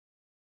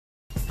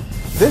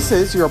This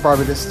is your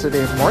Barbados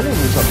Today Morning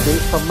News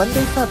Update for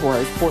Monday,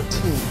 February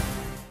 14.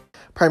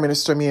 Prime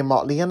Minister Mia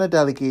Mottley and a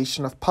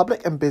delegation of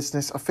public and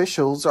business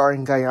officials are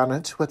in Guyana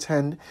to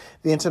attend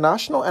the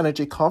International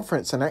Energy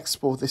Conference and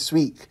Expo this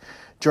week.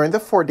 During the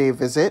 4-day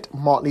visit,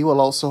 Mottley will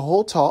also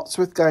hold talks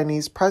with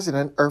Guyanese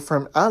President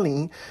Irfan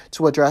Ali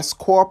to address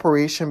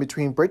cooperation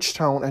between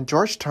Bridgetown and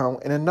Georgetown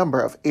in a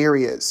number of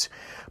areas.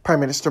 Prime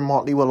Minister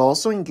Mottley will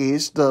also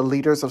engage the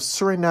leaders of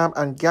Suriname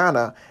and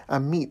Guyana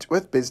and meet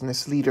with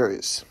business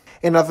leaders.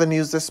 In other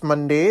news this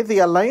Monday, the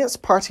Alliance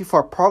Party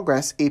for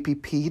Progress,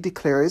 APP,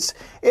 declares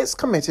it's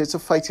committed to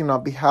fighting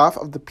on behalf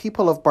of the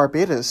people of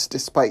Barbados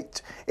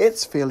despite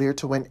its failure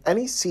to win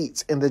any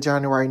seats in the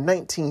January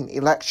 19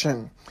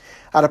 election.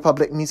 At a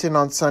public meeting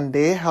on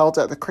Sunday held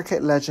at the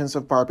Cricket Legends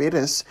of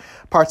Barbados,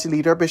 party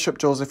leader Bishop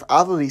Joseph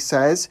Atherley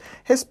says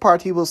his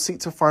party will seek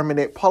to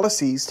formulate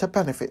policies to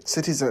benefit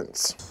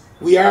citizens.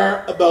 We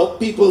are about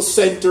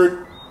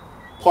people-centered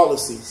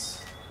policies.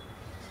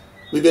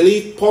 We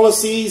believe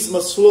policies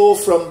must flow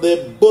from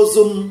the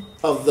bosom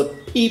of the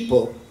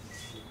people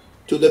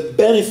to the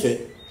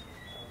benefit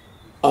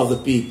of the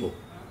people.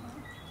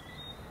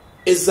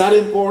 Is that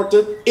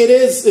important? It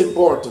is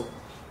important.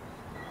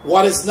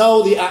 What is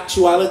now the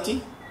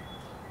actuality?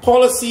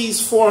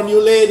 Policies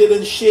formulated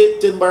and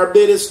shaped in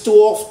Barbados too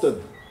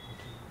often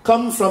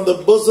come from the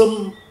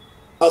bosom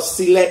of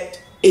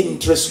select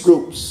interest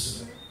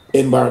groups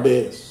in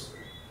Barbados.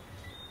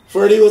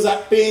 Ferdy was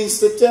at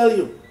pains to tell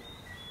you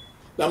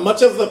that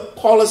much of the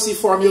policy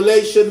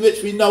formulation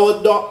which we now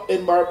adopt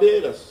in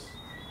Barbados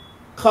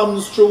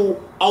comes through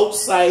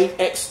outside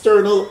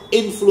external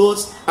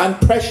influence and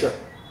pressure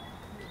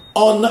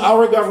on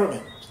our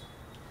government,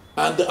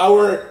 and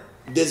our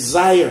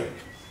desire,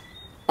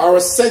 our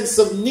sense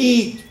of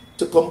need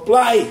to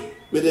comply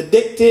with the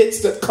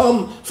dictates that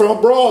come from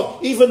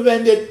abroad, even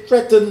when they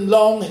threaten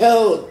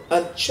long-held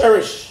and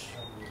cherished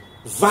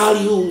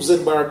values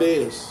in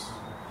Barbados.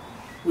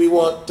 We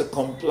want to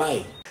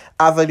comply.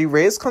 Atherley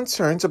raised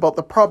concerns about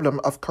the problem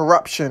of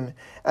corruption,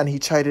 and he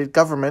chided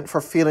government for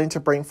failing to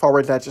bring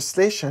forward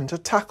legislation to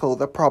tackle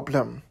the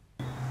problem.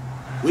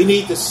 We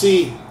need to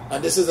see,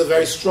 and this is a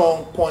very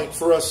strong point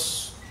for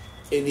us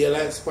in the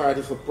Alliance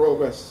Party for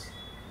Progress,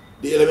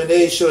 the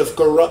elimination of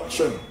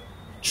corruption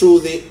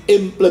through the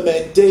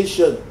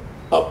implementation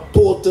of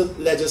potent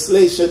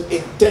legislation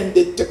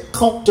intended to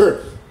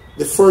counter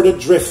the further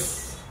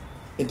drift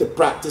into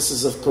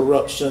practices of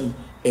corruption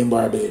in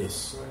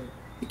Barbados.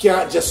 You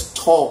can't just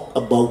talk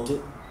about it.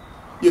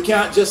 You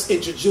can't just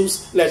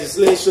introduce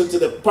legislation to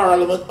the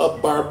Parliament of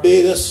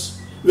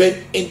Barbados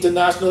when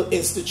international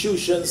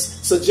institutions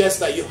suggest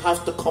that you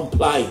have to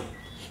comply.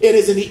 It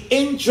is in the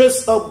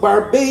interest of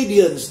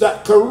Barbadians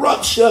that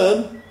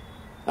corruption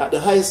at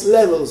the highest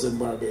levels in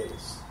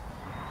Barbados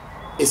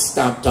is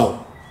stamped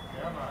out.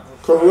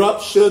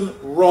 Corruption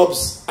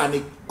robs an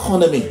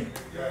economy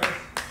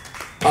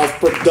of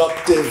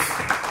productive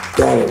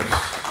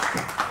dollars.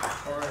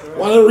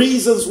 One of the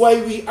reasons why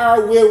we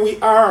are where we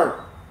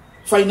are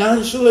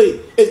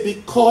financially is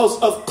because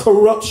of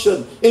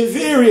corruption in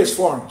various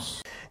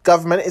forms.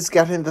 Government is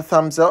getting the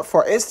thumbs up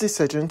for its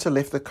decision to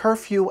lift the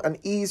curfew and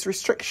ease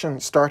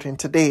restrictions starting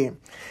today.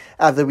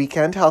 At the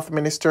weekend, Health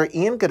Minister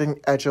Ian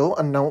Edgell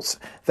announced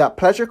that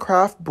pleasure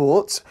craft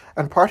boats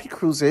and party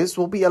cruises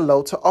will be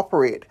allowed to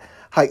operate.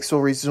 Hikes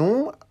will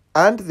resume,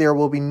 and there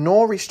will be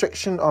no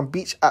restriction on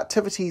beach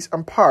activities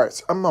and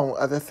parks, among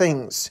other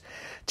things.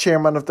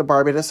 Chairman of the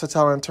Barbados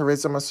Hotel and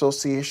Tourism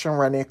Association,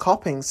 Renee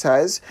Copping,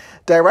 says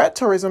direct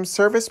tourism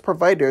service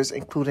providers,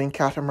 including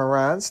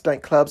catamarans,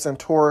 nightclubs, and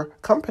tour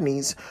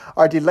companies,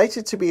 are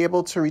delighted to be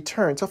able to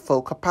return to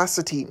full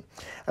capacity.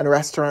 And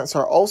restaurants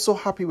are also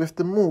happy with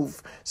the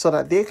move so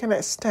that they can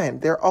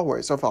extend their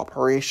hours of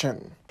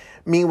operation.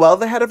 Meanwhile,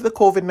 the head of the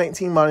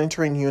COVID-19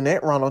 monitoring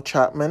unit, Ronald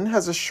Chapman,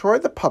 has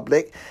assured the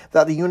public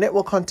that the unit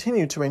will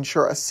continue to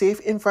ensure a safe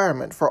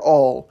environment for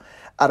all.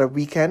 At a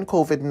weekend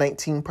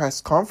COVID-19 press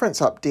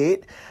conference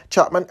update,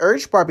 Chapman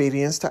urged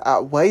Barbadians to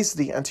act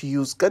wisely and to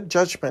use good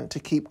judgment to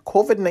keep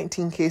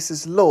COVID-19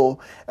 cases low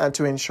and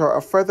to ensure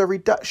a further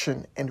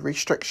reduction in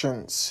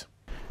restrictions.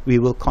 We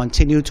will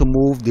continue to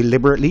move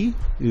deliberately.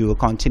 We will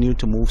continue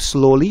to move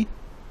slowly,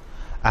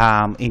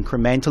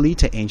 incrementally,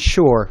 to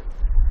ensure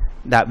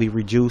that we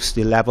reduce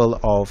the level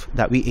of,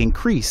 that we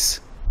increase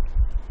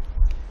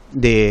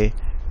the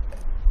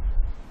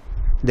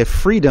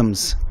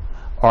freedoms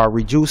or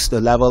reduce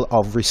the level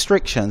of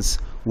restrictions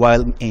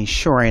while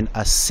ensuring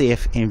a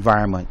safe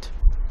environment.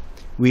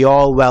 We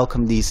all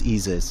welcome these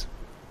eases.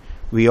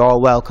 We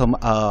all welcome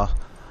a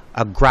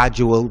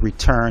gradual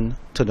return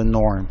to the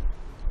norm.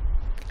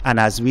 And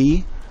as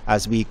we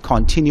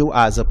continue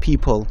as a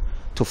people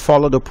to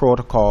follow the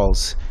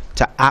protocols,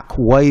 to act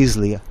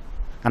wisely,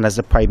 and as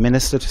the Prime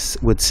Minister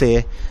would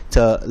say,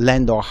 to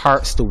lend our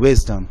hearts to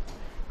wisdom,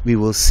 we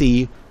will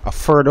see a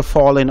further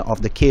falling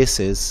of the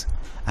cases,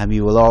 and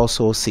we will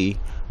also see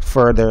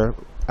further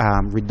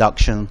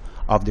reduction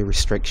of the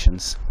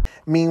restrictions.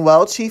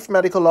 Meanwhile, Chief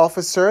Medical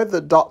Officer,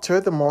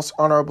 the Most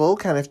Honorable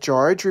Kenneth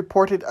George,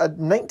 reported a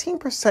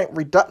 19%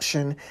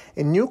 reduction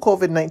in new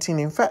COVID-19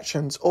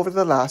 infections over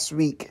the last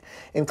week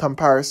in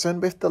comparison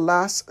with the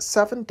last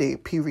 7-day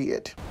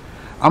period.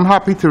 I'm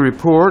happy to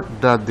report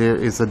that there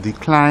is a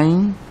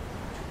decline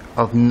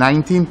of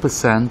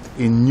 19%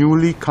 in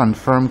newly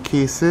confirmed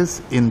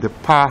cases in the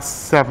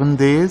past 7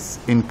 days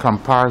in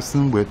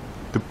comparison with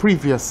the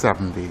previous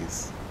 7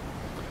 days.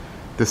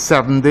 The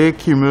 7-day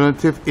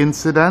cumulative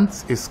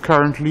incidence is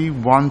currently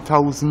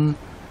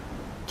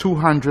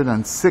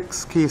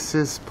 1,206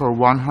 cases per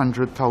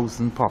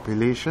 100,000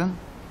 population.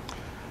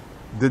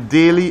 The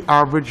daily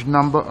average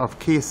number of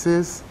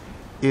cases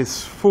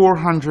is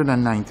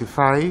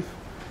 495,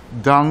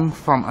 down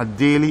from a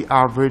daily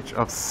average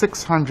of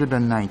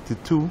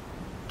 692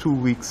 2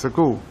 weeks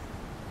ago.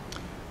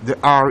 The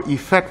R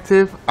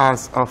effective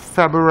as of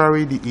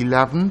February the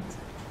 11th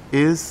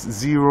is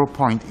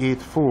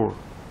 0.84.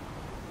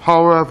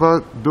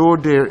 However, though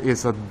there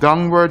is a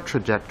downward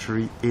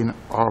trajectory in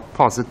our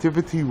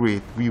positivity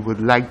rate, we would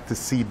like to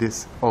see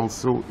this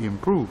also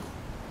improve.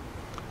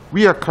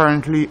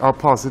 Our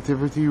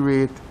positivity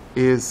rate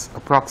is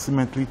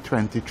approximately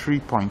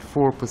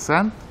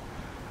 23.4%,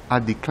 a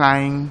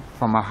decline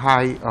from a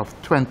high of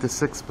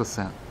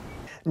 26%.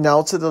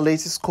 Now to the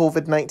latest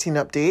COVID-19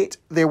 update.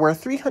 There were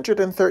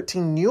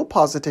 313 new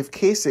positive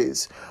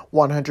cases,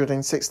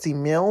 160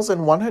 males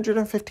and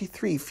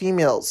 153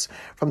 females,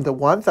 from the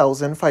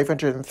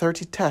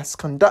 1,530 tests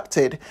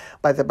conducted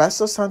by the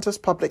Barbados Santos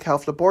Public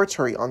Health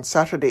Laboratory on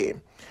Saturday.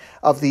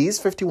 Of these,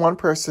 51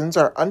 persons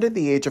are under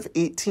the age of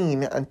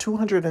 18 and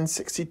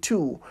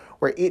 262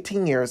 were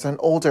 18 years and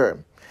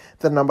older.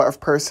 The number of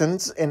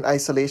persons in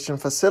isolation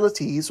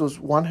facilities was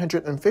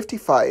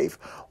 155,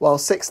 while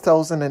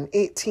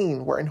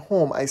 6,018 were in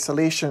home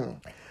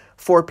isolation.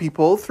 4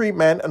 people, 3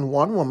 men and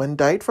 1 woman,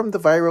 died from the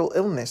viral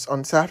illness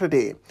on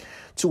Saturday.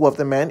 2 of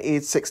the men,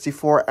 aged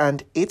 64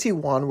 and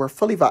 81, were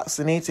fully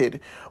vaccinated,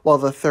 while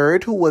the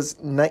third, who was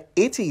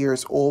 80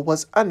 years old,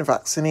 was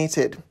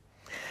unvaccinated.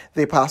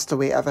 They passed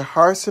away at the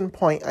Harrison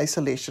Point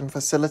Isolation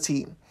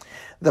Facility.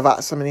 The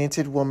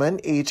vaccinated woman,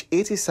 aged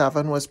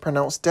 87, was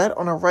pronounced dead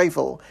on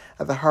arrival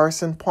at the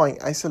Harrison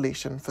Point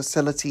Isolation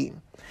Facility.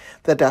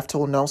 The death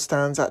toll now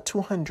stands at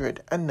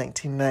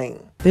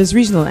 299. There's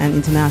regional and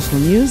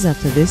international news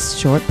after this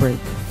short break.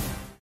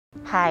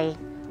 Hi,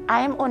 I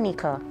am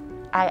Onika.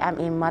 I am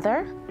a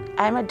mother,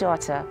 I'm a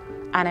daughter,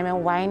 and I'm a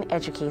wine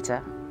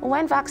educator.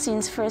 When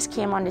vaccines first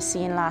came on the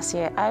scene last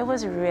year, I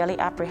was really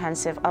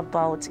apprehensive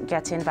about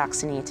getting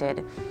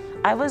vaccinated.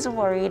 I was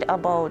worried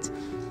about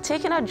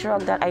taking a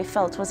drug that I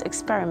felt was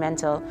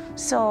experimental,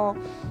 so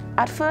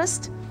at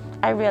first,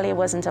 I really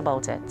wasn't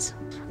about it.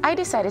 I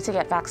decided to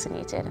get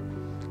vaccinated.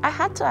 I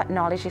had to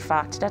acknowledge the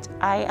fact that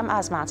I am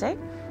asthmatic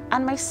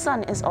and my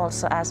son is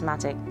also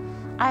asthmatic.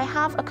 I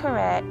have a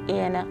career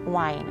in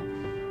wine.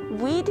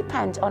 We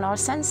depend on our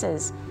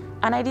senses,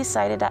 and I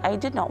decided that I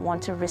did not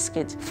want to risk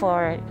it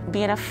for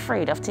being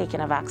afraid of taking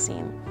a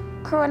vaccine.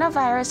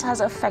 Coronavirus has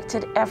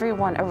affected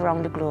everyone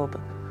around the globe,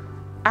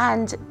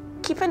 and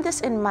keeping this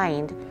in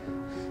mind,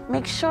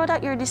 make sure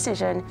that your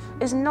decision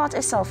is not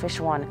a selfish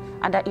one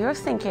and that you're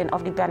thinking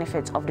of the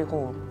benefits of the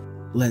whole.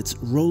 Let's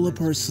roll up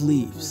our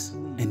sleeves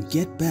and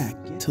get back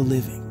to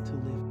living.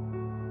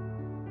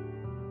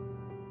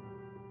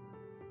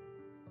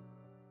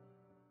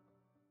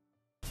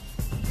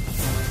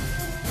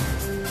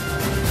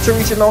 To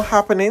regional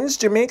happenings,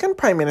 Jamaican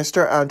Prime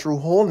Minister Andrew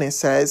Holness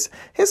says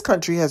his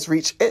country has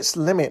reached its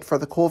limit for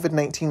the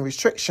COVID-19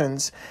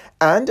 restrictions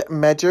and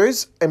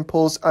measures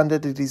imposed under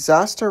the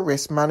Disaster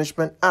Risk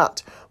Management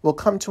Act will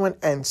come to an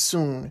end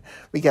soon.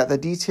 We get the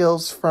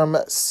details from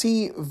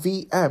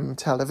CVM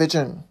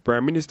Television.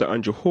 Prime Minister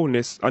Andrew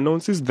Holness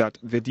announces that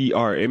the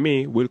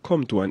DRMA will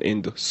come to an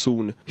end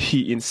soon.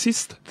 He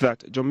insists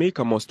that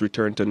Jamaica must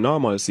return to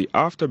normalcy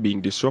after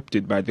being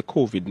disrupted by the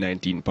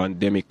COVID-19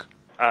 pandemic.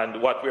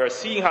 And what we are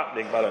seeing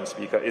happening, Madam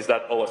Speaker, is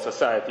that our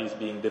society is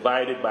being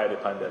divided by the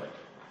pandemic.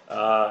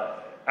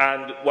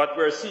 And what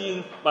we're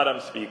seeing, Madam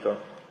Speaker,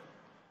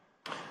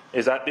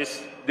 is that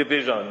this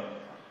division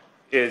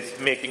is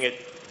making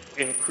it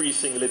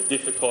increasingly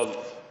difficult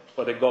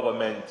for the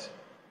government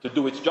to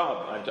do its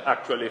job and to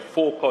actually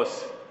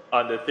focus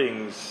on the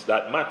things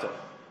that matter.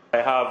 I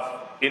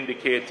have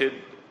indicated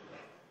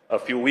a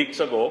few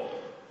weeks ago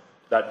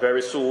that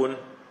very soon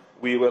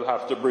we will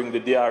have to bring the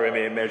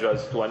DRMA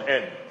measures to an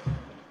end.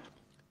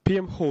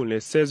 PM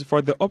Holness says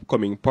for the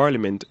upcoming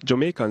Parliament,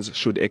 Jamaicans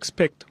should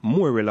expect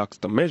more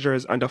relaxed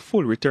measures and a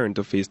full return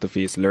to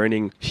face-to-face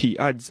learning. He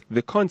adds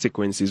the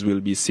consequences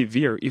will be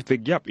severe if the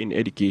gap in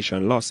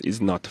education loss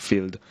is not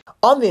filled.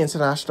 On the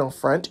international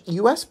front,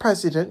 U.S.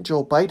 President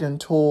Joe Biden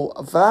told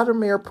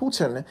Vladimir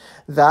Putin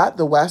that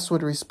the West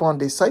would respond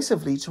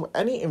decisively to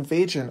any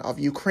invasion of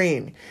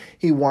Ukraine.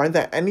 He warned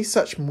that any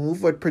such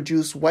move would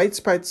produce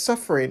widespread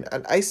suffering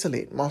and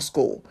isolate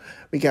Moscow.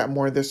 We get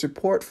more of this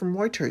report from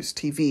Reuters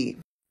TV.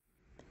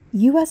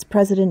 U.S.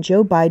 President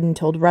Joe Biden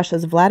told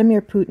Russia's Vladimir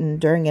Putin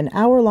during an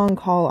hour-long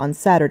call on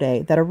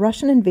Saturday that a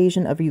Russian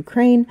invasion of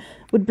Ukraine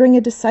would bring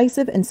a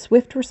decisive and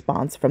swift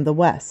response from the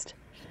West.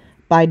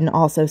 Biden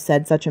also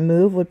said such a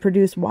move would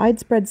produce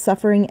widespread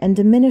suffering and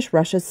diminish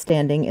Russia's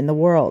standing in the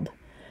world.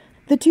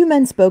 The two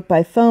men spoke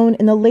by phone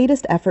in the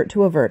latest effort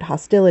to avert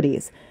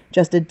hostilities,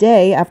 just a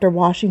day after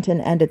Washington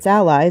and its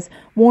allies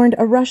warned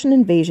a Russian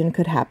invasion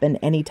could happen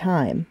any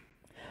time.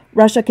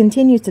 Russia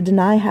continues to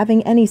deny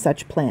having any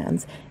such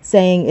plans,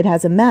 saying it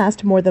has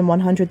amassed more than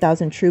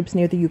 100,000 troops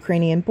near the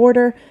Ukrainian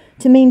border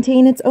to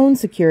maintain its own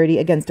security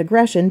against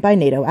aggression by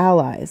NATO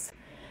allies.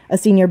 A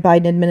senior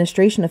Biden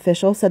administration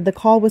official said the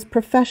call was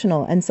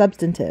professional and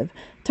substantive,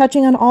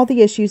 touching on all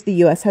the issues the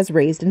U.S. has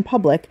raised in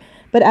public,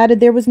 but added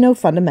there was no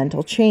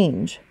fundamental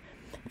change.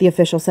 The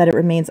official said it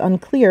remains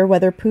unclear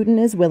whether Putin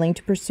is willing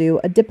to pursue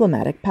a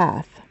diplomatic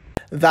path.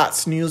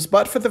 That's news,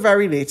 but for the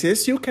very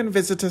latest, you can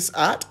visit us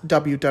at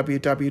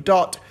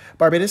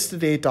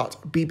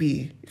www.barbadostoday.bb.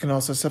 You can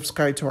also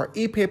subscribe to our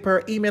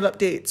e-paper, email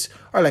updates,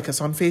 or like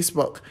us on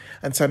Facebook,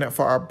 and sign up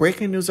for our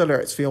breaking news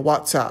alerts via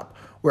WhatsApp.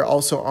 We're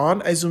also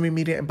on Izumi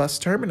Media and bus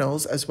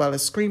terminals, as well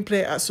as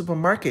Screenplay at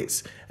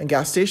supermarkets and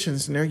gas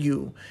stations near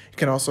you. You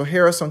can also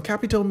hear us on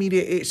Capital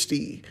Media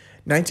HD,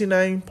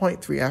 99.3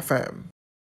 FM.